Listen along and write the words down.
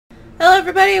Hello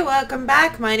everybody, welcome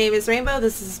back. My name is Rainbow,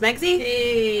 this is Megsy.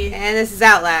 Hey. And this is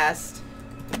Outlast.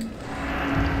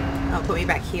 Oh, put me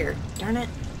back here. Darn it.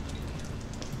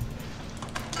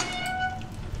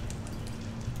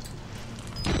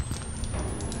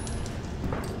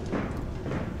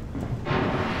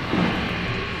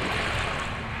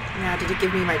 Now, did it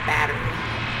give me my battery?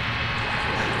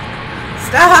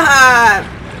 Stop!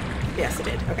 Yes, it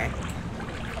did. Okay.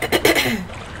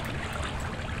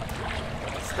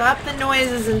 Stop the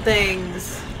noises and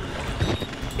things.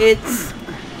 It's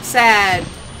sad.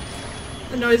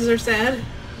 The noises are sad.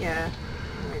 Yeah.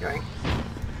 What am I doing?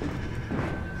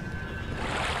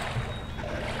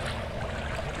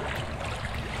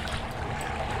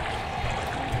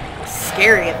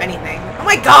 Scary, if anything. Oh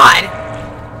my god!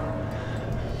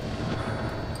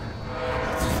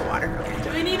 It's just the water. Okay.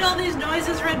 Do we need all these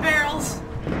noises, red barrels?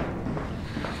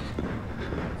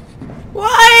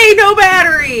 Why? No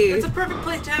battery! It's a perfect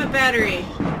place to have a battery.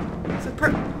 It's a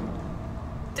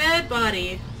Dead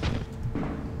body.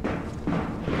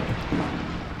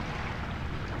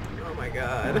 Oh my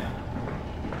god.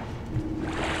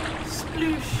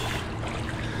 Sploosh.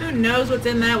 Who knows what's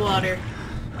in that water?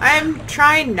 I'm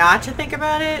trying not to think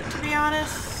about it, to be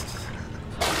honest.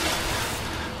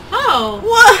 Oh!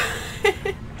 What?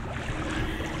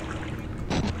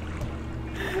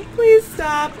 Please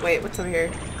stop. Wait, what's over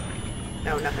here?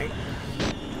 No, nothing.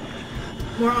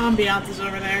 More ambiances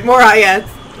over there. More, yeah.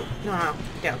 No.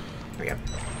 Yeah. Here we go.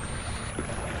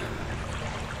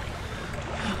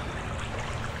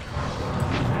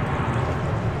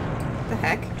 The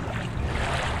heck?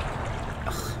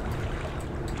 Ugh.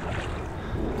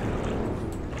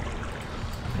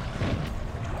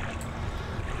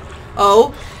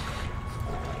 Oh.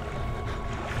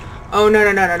 Oh,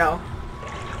 no. No.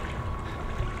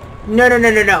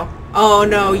 Oh,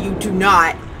 no, you do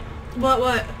not.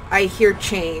 What? I hear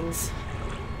chains.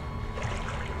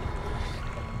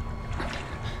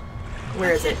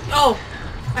 Where is it? Oh!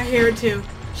 I hear it too.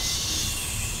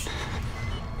 Shh.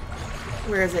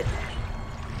 Where is it?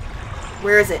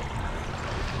 Where is it?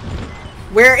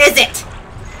 Where is it?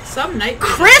 Some night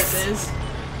Chris! this is.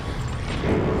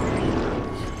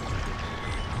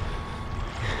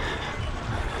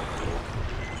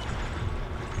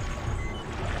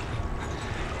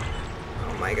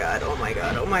 Oh my god, oh my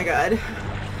god, oh my god.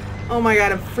 Oh my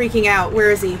god, I'm freaking out.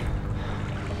 Where is he?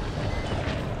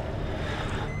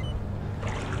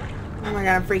 Oh my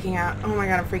god, I'm freaking out. Oh my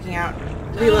god, I'm freaking out.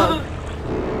 Reload.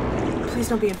 Please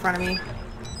don't be in front of me.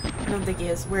 I don't think he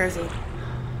is. Where is he?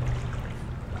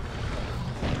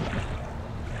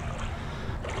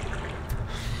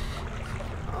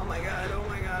 Oh my god, oh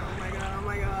my god, oh my god, oh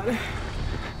my god.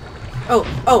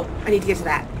 Oh, I need to get to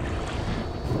that.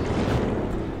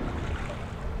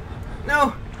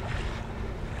 No.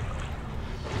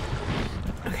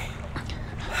 Okay.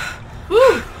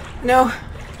 Whew. No.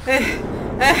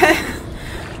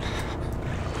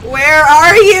 Where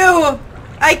are you?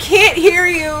 I can't hear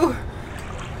you.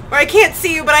 Or I can't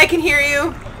see you, but I can hear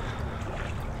you.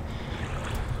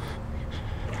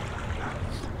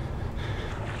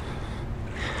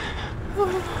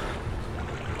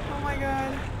 Oh my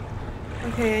god.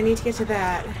 Okay, I need to get to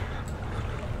that.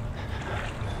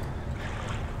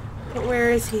 But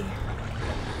where is he?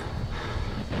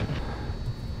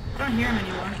 I don't hear him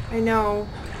anymore. I know.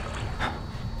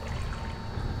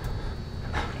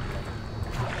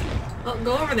 Well,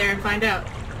 go over there and find out.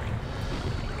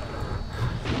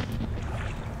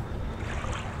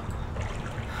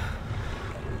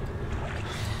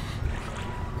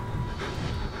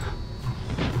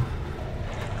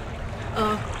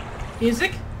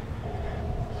 Music?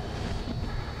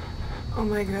 Oh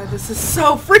my god, this is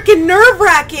so freaking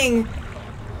nerve-wracking!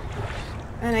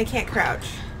 And I can't crouch.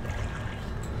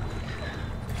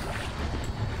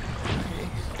 Okay.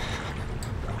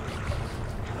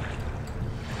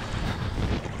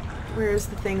 Where's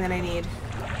the thing that I need?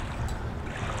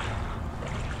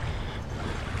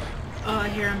 Oh, I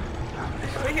hear him.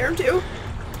 Oh, I hear him too.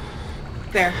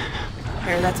 There,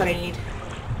 that's what I need.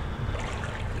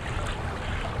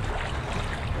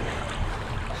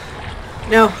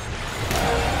 No.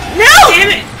 No!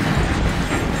 Damn it!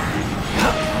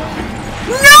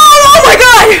 No! Oh my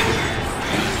god!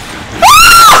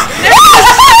 Ah!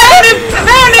 Found him! I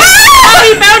found him! Oh,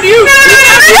 he found you!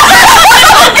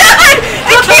 Oh god!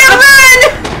 I can't run!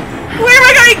 Where am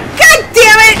I going? God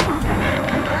damn it!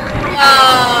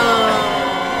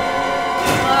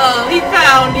 Oh, he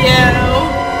found you!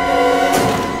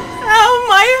 Oh,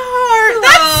 my heart!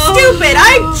 That's stupid!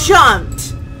 I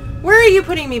jumped! Where are you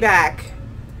putting me back?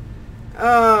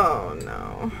 Oh,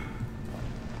 no.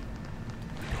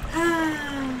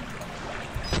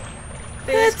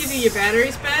 They just give you your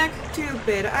batteries back?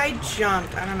 Stupid. I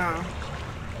jumped. I don't know.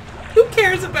 Who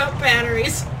cares about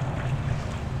batteries?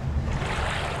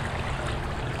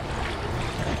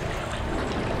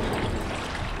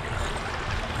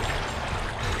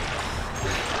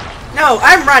 No,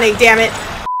 I'm running, damn it.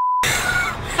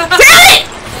 Damn it!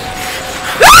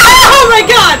 Oh my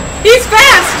god! He's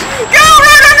fast! Go!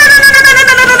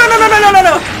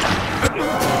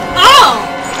 No!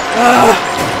 Oh!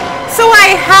 So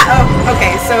I oh,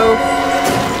 okay, so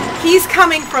he's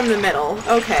coming from the middle.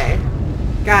 Okay.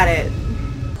 Got it.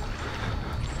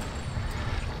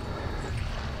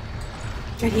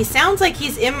 God, he sounds like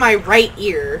he's in my right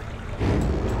ear.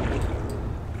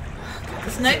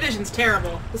 This night vision's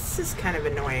terrible. This is kind of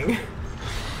annoying.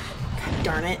 God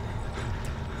darn it.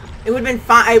 It would have been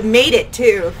fine. I made it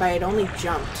too if I had only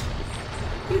jumped.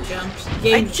 You jumped.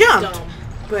 I jumped, dumb.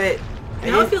 but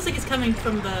now it feels like he's coming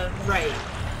from the right.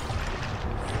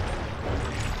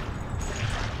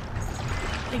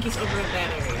 I think he's over at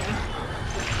that area.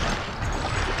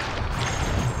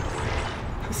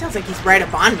 He sounds like he's right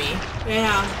up on me.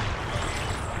 Yeah.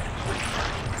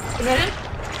 Is that him?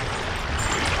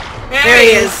 There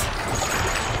he is.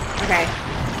 Okay.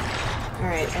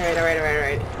 Alright.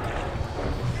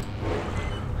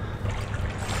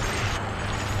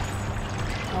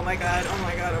 Oh my god.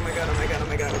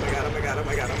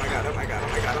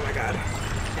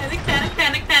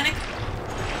 Panic.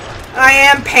 I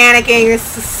am panicking.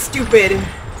 This is stupid.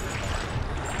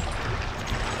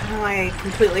 Now I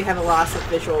completely have a loss of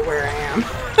visual where I am.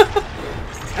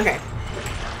 Okay.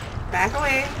 Back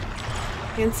away.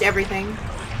 Against everything.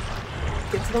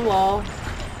 Get to the wall.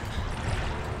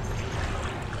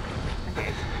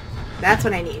 Okay. That's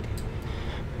what I need.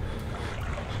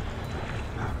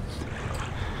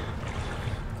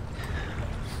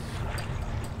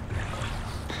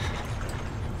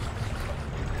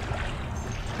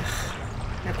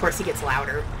 And of course he gets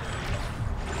louder.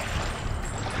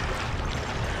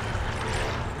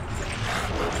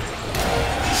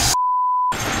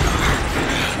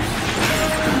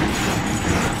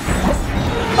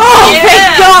 Oh, yeah!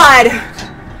 Thank God!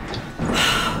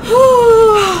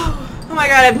 Oh my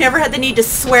god, I've never had the need to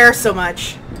swear so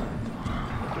much.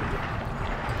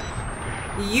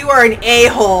 You are an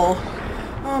a-hole.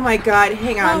 Oh my god,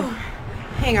 hang on.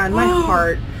 Hang on, my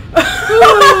heart.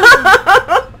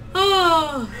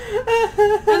 Oh,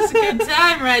 that's a good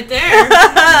time right there.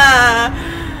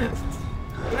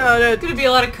 No, There's gonna be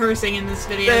a lot of cursing in this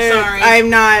video, sorry. I'm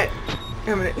not...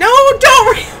 No,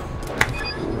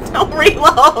 don't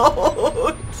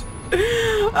reload!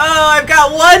 Oh, I've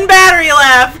got one battery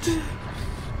left!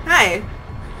 Hi.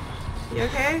 You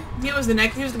okay? He was the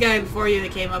guy before you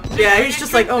that came up. Yeah, he's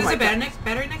just like, oh my god.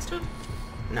 Battery next to him?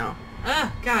 No.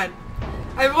 Ah, god.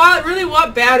 I really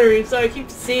want batteries, so I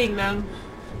keep seeing them.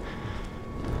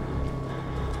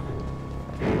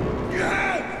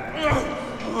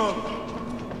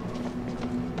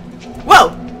 Whoa!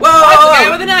 Whoa! That's the guy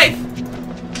with a knife!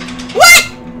 What?!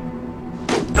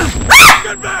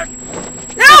 Get back!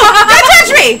 No! Don't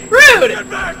touch me! Rude! Get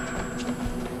back!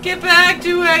 Get back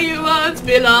to where you once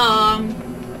belong.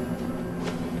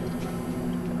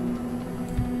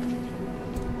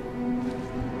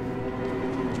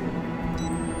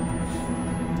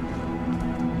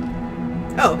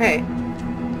 Oh, hey.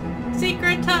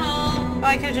 Secret tunnel. Well,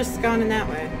 I could have just gone in that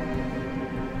way.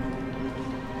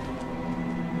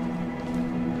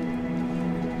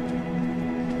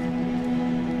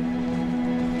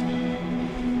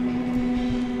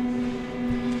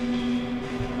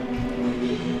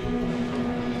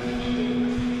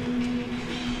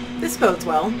 This bodes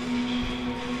well.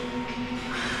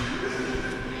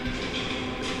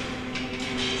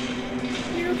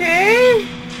 You okay?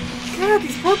 God,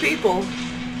 these poor people.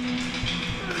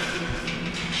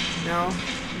 No.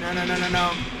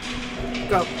 No.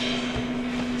 Go.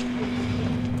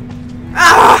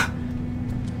 Ah!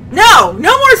 No!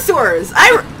 No more sewers!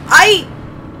 I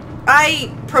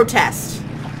protest.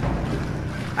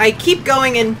 I keep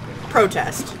going and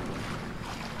protest.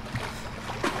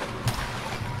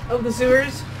 Oh, the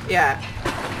sewers? Yeah.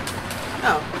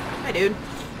 Oh. Hi, dude.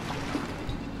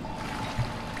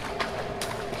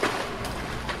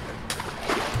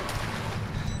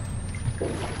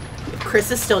 If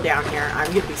Chris is still down here,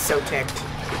 I'm gonna be so ticked.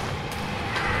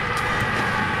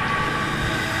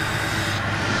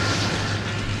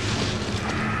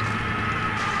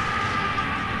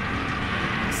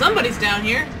 Somebody's down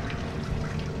here.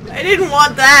 I didn't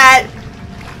want that!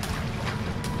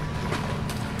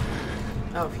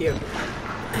 Oh, phew.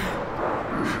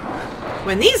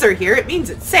 When these are here, it means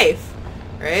it's safe,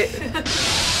 right?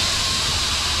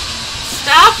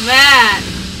 Stop that!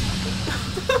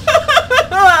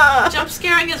 Jump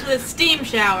scaring us with a steam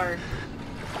shower.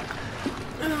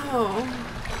 Oh.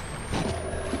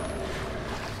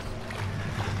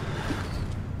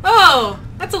 Oh,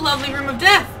 that's a lovely room of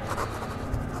death.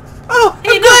 Oh,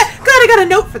 Hey, I'm glad I got a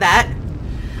note for that.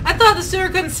 I thought the sewer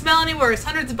couldn't smell any worse.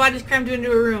 Hundreds of bodies crammed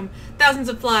into a room. Thousands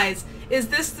of flies. Is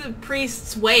this the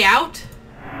priest's way out?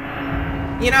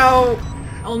 You know,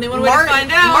 Only one way to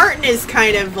find out. Martin is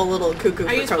kind of a little cuckoo.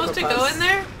 Are you supposed to go in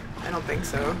there? I don't think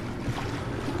so.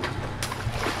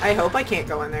 I hope I can't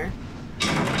go in there.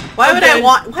 Why would I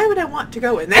want to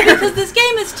go in there? Because this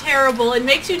game is terrible. It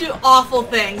makes you do awful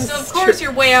things. So of course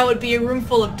your way out would be a room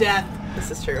full of death. This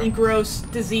is true. And gross,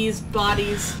 diseased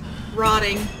bodies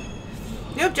rotting.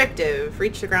 New objective.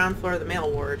 Reach the ground floor of the male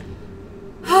ward.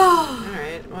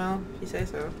 Alright, well, if you say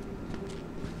so.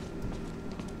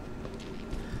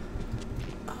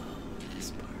 Oh,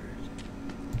 this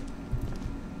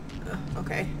part.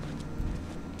 Okay.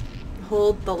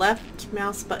 Hold the left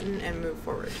mouse button and move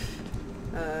forward.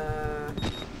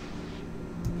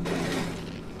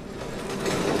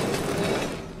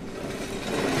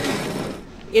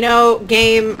 You know,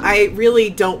 game, I really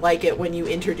don't like it when you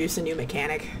introduce a new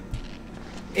mechanic.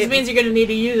 It means you're going to need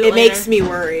to use it It later. makes me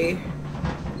worry.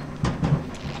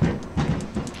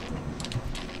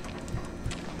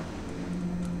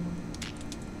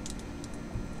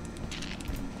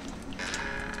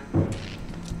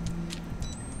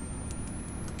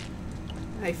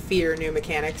 I fear new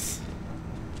mechanics.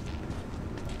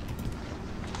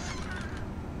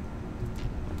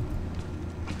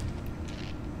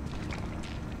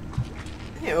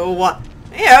 Ew.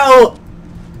 Ew!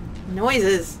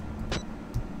 Noises.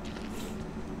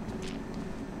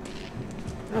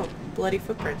 Oh, bloody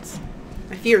footprints.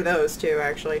 I fear those too,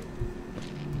 actually.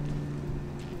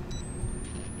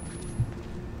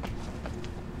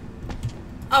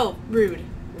 Oh, rude.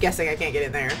 I'm guessing I can't get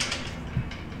in there.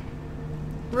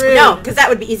 Rude. No, because that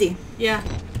would be easy. Yeah.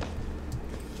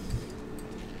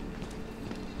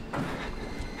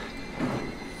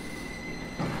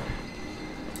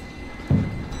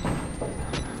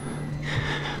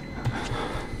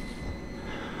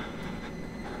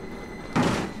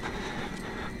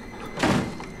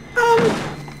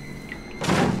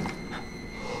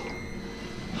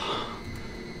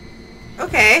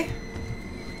 Okay.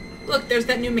 Look, there's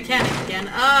that new mechanic again.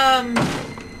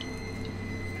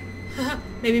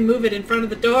 Maybe move it in front of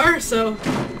the door, so...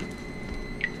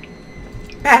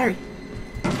 Battery.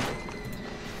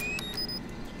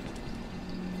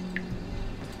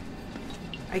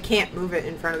 I can't move it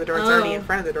in front of the door. It's already in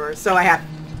front of the door, so I have...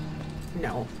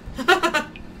 No.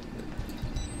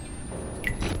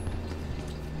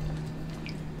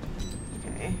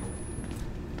 Okay.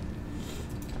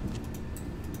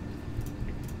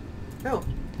 Oh.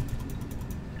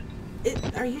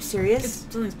 Are you serious?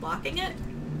 Something's blocking it?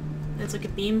 It's like a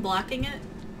beam blocking it?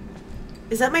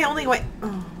 Is that my only way?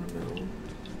 Oh, no.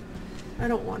 I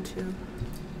don't want to.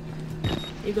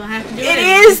 You're gonna have to do it. It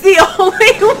is the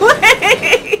only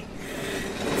way!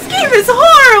 This game is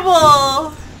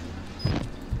horrible!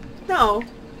 No.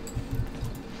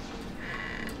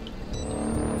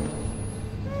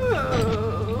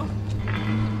 Oh.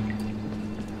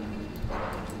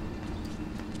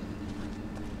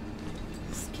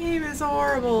 This game is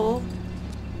horrible.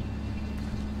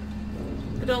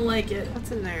 I don't like it.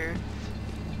 What's in there?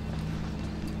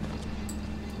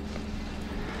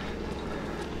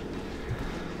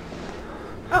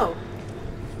 Oh.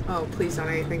 Oh, please don't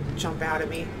anything jump out at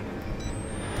me.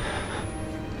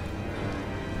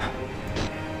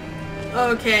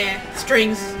 Okay,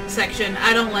 strings section.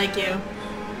 I don't like you.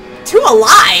 Too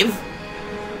alive!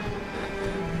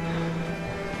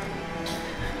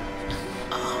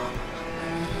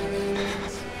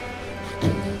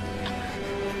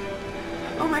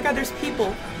 Oh my god, there's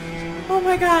people. Oh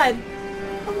my god.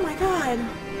 Oh my god.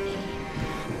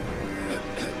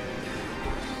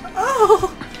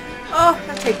 Oh! Oh,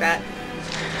 I'll take that.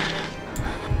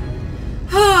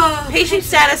 Patient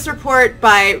status report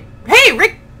by... Hey,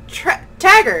 Rick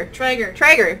Traeger.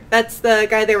 That's the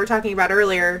guy they were talking about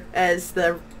earlier as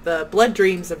the blood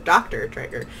dreams of Dr.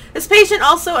 Traeger. This patient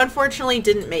also unfortunately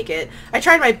didn't make it. I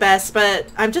tried my best, but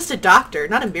I'm just a doctor,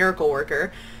 not a miracle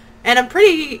worker. And I'm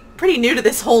pretty new to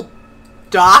this whole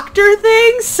doctor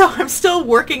thing, so I'm still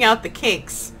working out the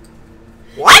kinks.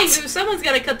 What? Hey, someone's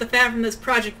got to cut the fat from this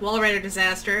Project Wallrider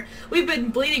disaster. We've been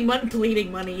bleeding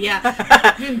money,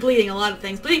 yeah. We've been bleeding a lot of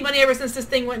things. Bleeding money ever since this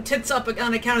thing went tits up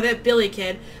on account of that Billy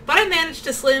kid. But I managed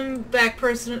to slim back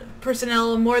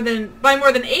personnel by more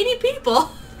than 80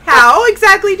 people. How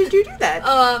exactly did you do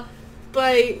that?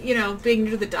 by, you know, being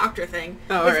new to the doctor thing.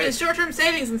 Oh, it's right. been short-term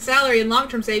savings in salary and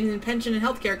long-term savings in pension and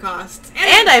healthcare costs.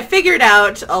 And I figured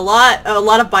out a lot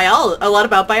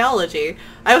about biology.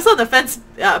 I was on the fence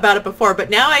about it before, but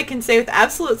now I can say with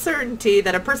absolute certainty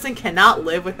that a person cannot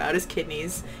live without his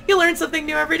kidneys. You learn something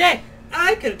new every day.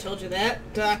 I could have told you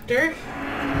that, doctor.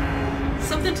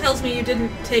 Something tells me you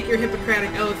didn't take your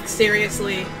Hippocratic oath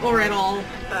seriously, or at all.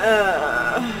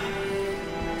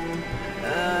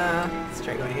 Let's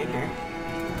try going in here.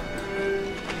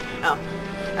 Oh.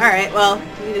 Alright, well,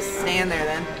 you just stand there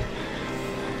then.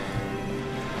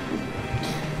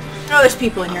 Oh, there's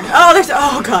people in here. Oh, there's...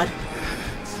 Oh, God.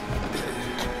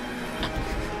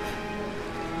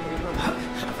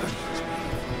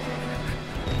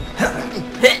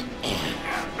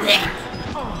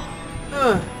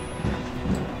 Ugh.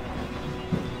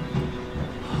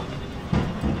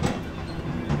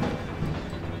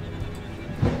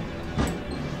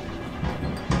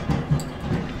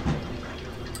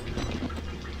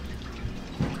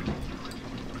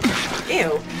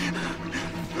 Ew.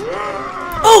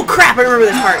 Oh crap, I remember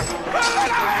this part.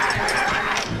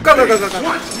 Go, go, go, go, go.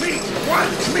 Want me!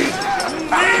 Want me!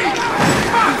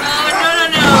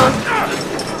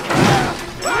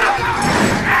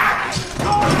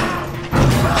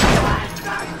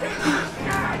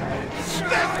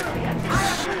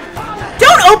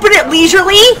 Don't open it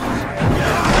leisurely!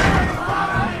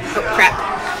 Oh crap.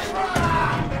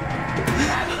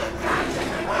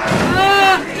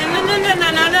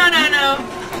 No.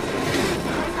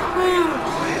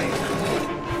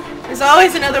 There's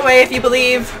always another way if you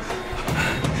believe.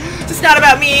 It's just not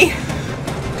about me.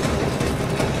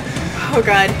 Oh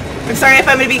god. I'm sorry if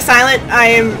I'm gonna be silent. I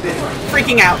am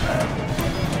freaking out.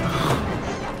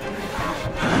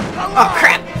 Oh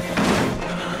crap.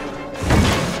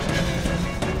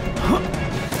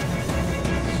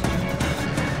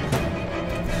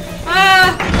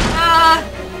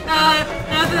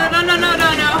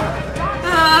 No.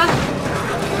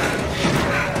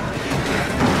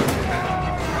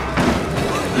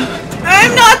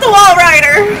 I'm not the wall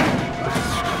rider!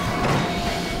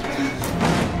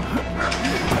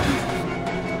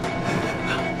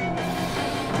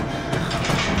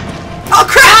 Oh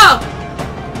crap!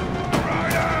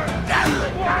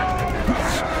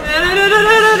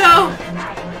 No.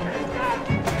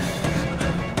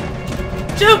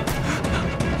 Jump!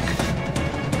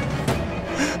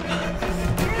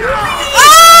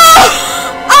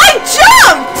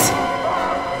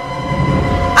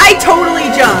 I totally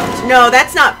jumped. No,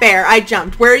 that's not fair. I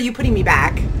jumped. Where are you putting me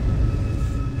back?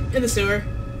 In the sewer.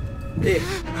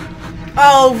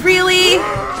 Oh, really?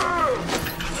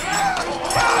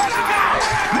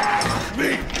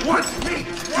 Want me!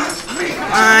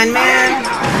 Come on, man.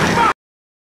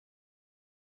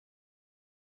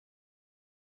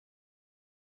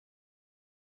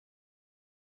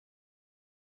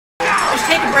 Just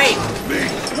take a break.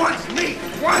 Want me!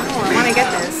 Oh, I want to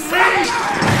get this.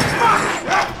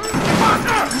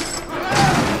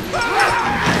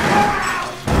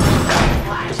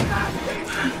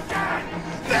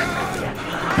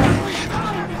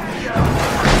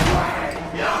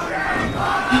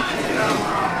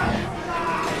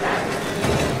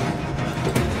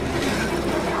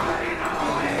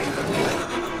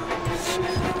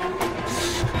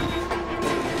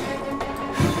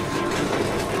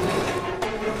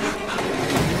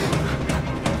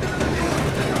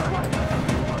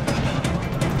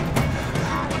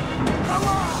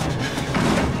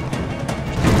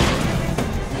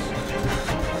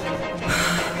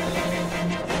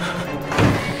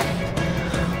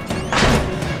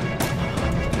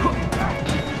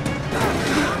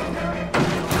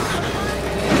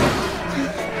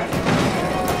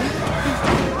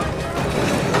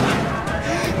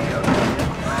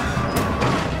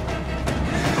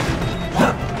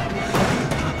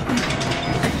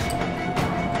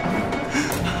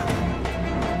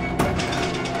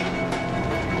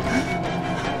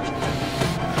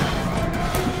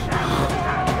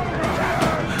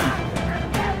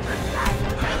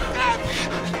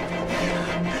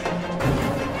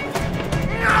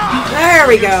 There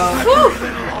we go. Whew.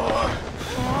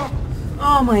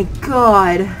 Oh my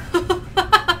god.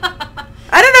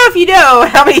 I don't know if you know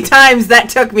how many times that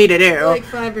took me to do. Like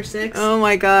 5 or 6. Oh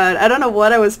my god. I don't know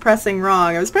what I was pressing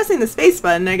wrong. I was pressing the space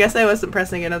button. I guess I wasn't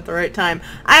pressing it at the right time.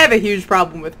 I have a huge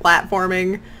problem with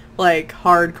platforming, like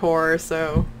hardcore,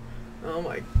 so... Oh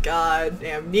my god.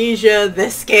 Amnesia,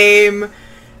 this game.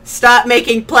 Stop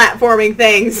making platforming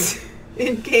things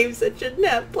in games that shouldn't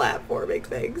have platforming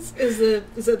things. Is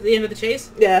that the end of the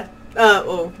chase? Yeah.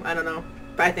 Oh, I don't know.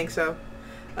 But I think so.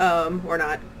 Or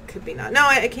not. could be not. No,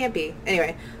 it can't be.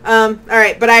 Anyway.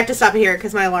 Alright, but I have to stop it here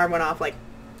because my alarm went off like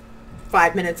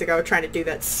 5 minutes ago trying to do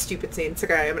that stupid scene. So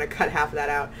I'm going to cut half of that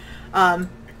out.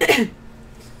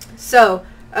 So,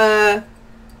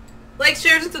 like,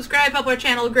 share, and subscribe, help our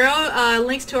channel grow.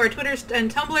 Links to our Twitters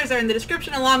and Tumblrs are in the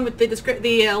description, along with the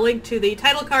link to the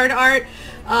title card art.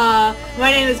 My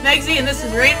name is Megsy, and this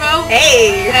is Rainbow.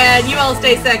 Hey! And you all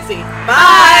stay sexy.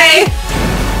 Bye!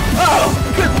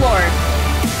 Oh, good lord.